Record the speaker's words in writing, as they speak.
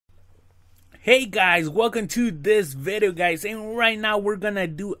Hey guys, welcome to this video guys, and right now we're gonna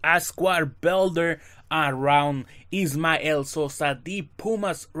do a squad builder around Ismael Sosa, the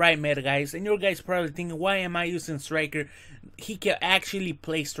Pumas right mid guys. And you guys probably thinking, why am I using striker? He can actually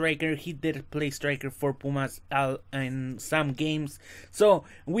play striker. He did play striker for Pumas in some games. So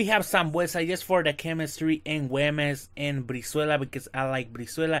we have Sambuesa just for the chemistry, and Güemes and Brizuela because I like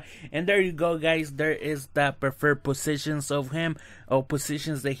Brizuela. And there you go guys, there is the preferred positions of him, or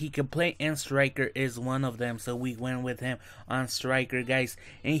positions that he can play, and striker is one of them. So we went with him on striker guys,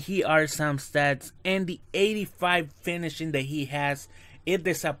 and here are some stats. And the 85 finishing that he has, it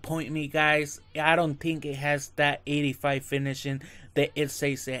disappoints me guys. I don't think it has that 85 finishing that it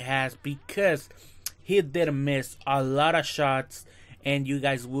says it has, because he did miss a lot of shots, and you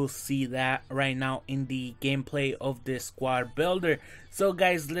guys will see that right now in the gameplay of this squad builder. So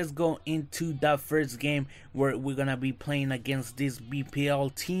guys, let's go into the first game where we're gonna be playing against this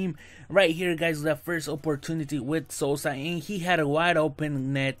BPL team right here guys. The first opportunity with Sosa, and he had a wide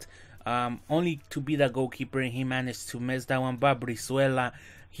open net, only to be the goalkeeper, and he managed to miss that one. But Brizuela,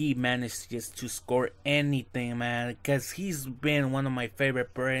 he managed just to score anything, man, because he's been one of my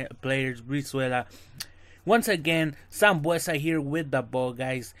favorite players, Brizuela. Once again, Sambuesa here with the ball,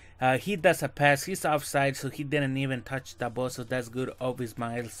 guys. He does a pass. He's offside, so he didn't even touch the ball. So that's good of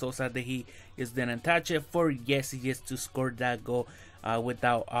Ismael Sosa that he just didn't touch it for yes to score that goal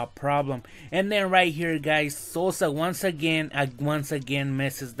without a problem. And then right here, guys, Sosa once again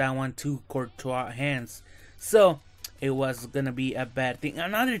misses that one to Courtois' hands. So it was gonna be a bad thing.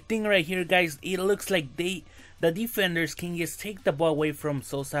 Another thing right here, guys, it looks like the defenders can just take the ball away from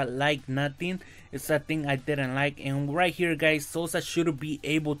Sosa like nothing. It's a thing I didn't like. And right here guys, Sosa should be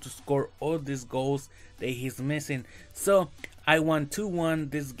able to score all these goals that he's missing. So I won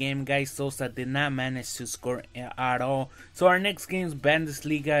 2-1 this game guys. Sosa did not manage to score at all. So our next game is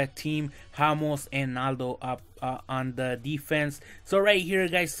Bundesliga team, Ramos and Naldo up on the defense. So right here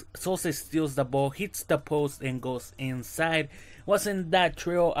guys, Sosa steals the ball, hits the post and goes inside. Wasn't that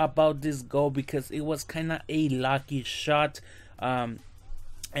thrilled about this goal because it was kind of a lucky shot,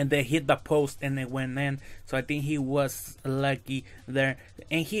 and they hit the post and it went in. So I think he was lucky there.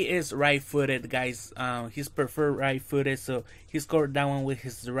 And he is right-footed guys. He's preferred right-footed, so he scored that one with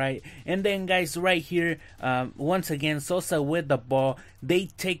his right. And then guys, right here, once again Sosa with the ball. They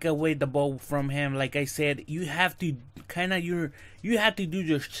take away the ball from him. Like I said, you have to you have to do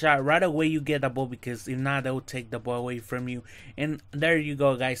your shot right away you get the ball, because if not, they'll take the ball away from you. And there you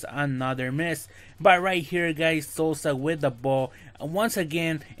go guys, another miss. But right here guys, Sosa with the ball once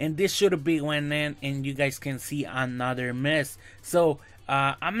again, and this should be went in, and you guys can see another miss. So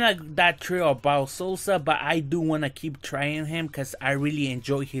I'm not that thrilled about Sosa, but I do want to keep trying him because I really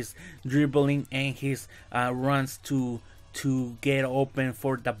enjoy his dribbling and his runs to get open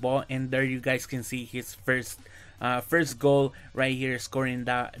for the ball. And there you guys can see his first goal right here, scoring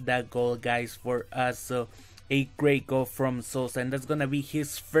that goal guys for us. So a great goal from Sosa, and that's gonna be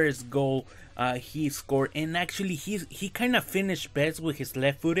his first goal he scored. And actually he kind of finished best with his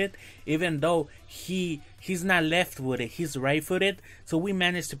left-footed, even though he's not left-footed, he's right-footed. So we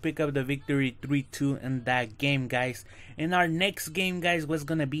managed to pick up the victory 3-2 in that game guys. And our next game guys was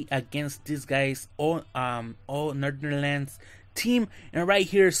gonna be against these guys, all Netherlands team. And right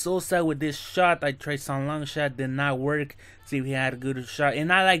here Sosa with this shot, I tried some long shot, did not work. See if he had a good shot.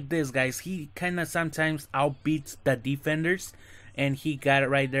 And I like this guys, he kind of sometimes outbeats the defenders, and he got it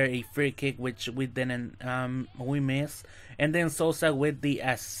right there, a free kick which we didn't we missed. And then Sosa with the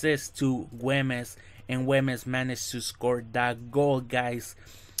assist to Güemes, and Güemes managed to score that goal guys.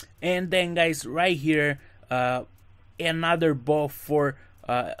 And then guys, right here another ball for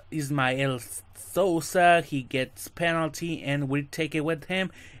Ismael Sosa. He gets penalty and we take it with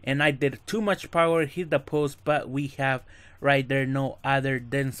him, and I did too much power, hit the post, but we have right there no other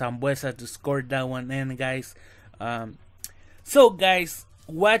than Sambuesa to score that one in guys. So guys,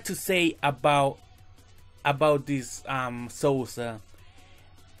 what to say about this Sosa?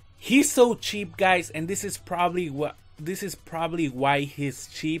 He's so cheap guys, and this is probably why he's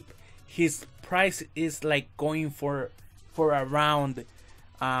cheap. His price is like going for around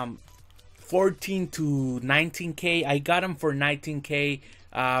 14 to 19k. I got him for 19k,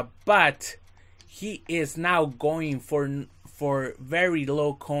 but he is now going for very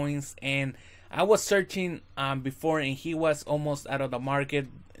low coins. And I was searching before, and he was almost out of the market.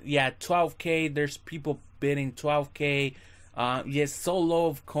 Yeah, 12k. There's people bidding 12k. Yes, so low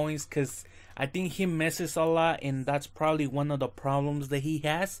of coins, because I think he misses a lot, and that's probably one of the problems that he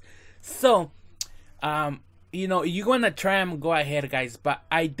has. So you know, you wanna try him, go ahead guys, but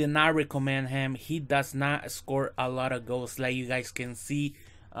I did not recommend him. He does not score a lot of goals, like you guys can see.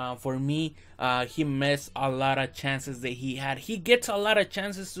 For me, he missed a lot of chances that he had. He gets a lot of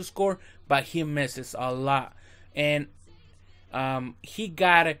chances to score, but he misses a lot. And he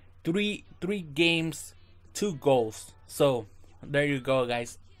got three games, 2 goals. So there you go,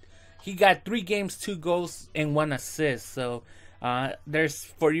 guys. He got 3 games, 2 goals, and 1 assist. So there's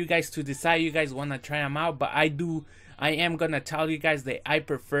for you guys to decide. You guys want to try him out, but I am gonna tell you guys that I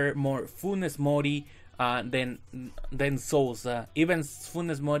prefer more Funes Mori than Sosa. Even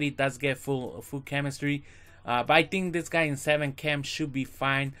Funes Mori does get full chemistry, but I think this guy in 7 chem should be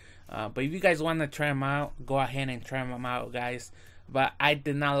fine. But if you guys want to try him out, go ahead and try him out, guys. But I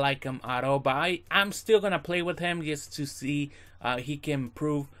did not like him at all. But I'm still gonna play with him just to see he can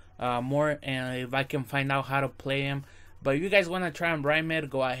improve more, and if I can find out how to play him. But if you guys want to try him right mid,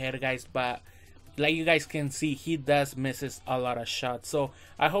 go ahead, guys. But like you guys can see, he does misses a lot of shots. So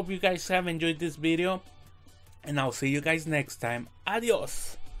I hope you guys have enjoyed this video, and I'll see you guys next time.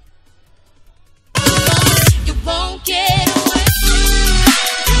 Adios.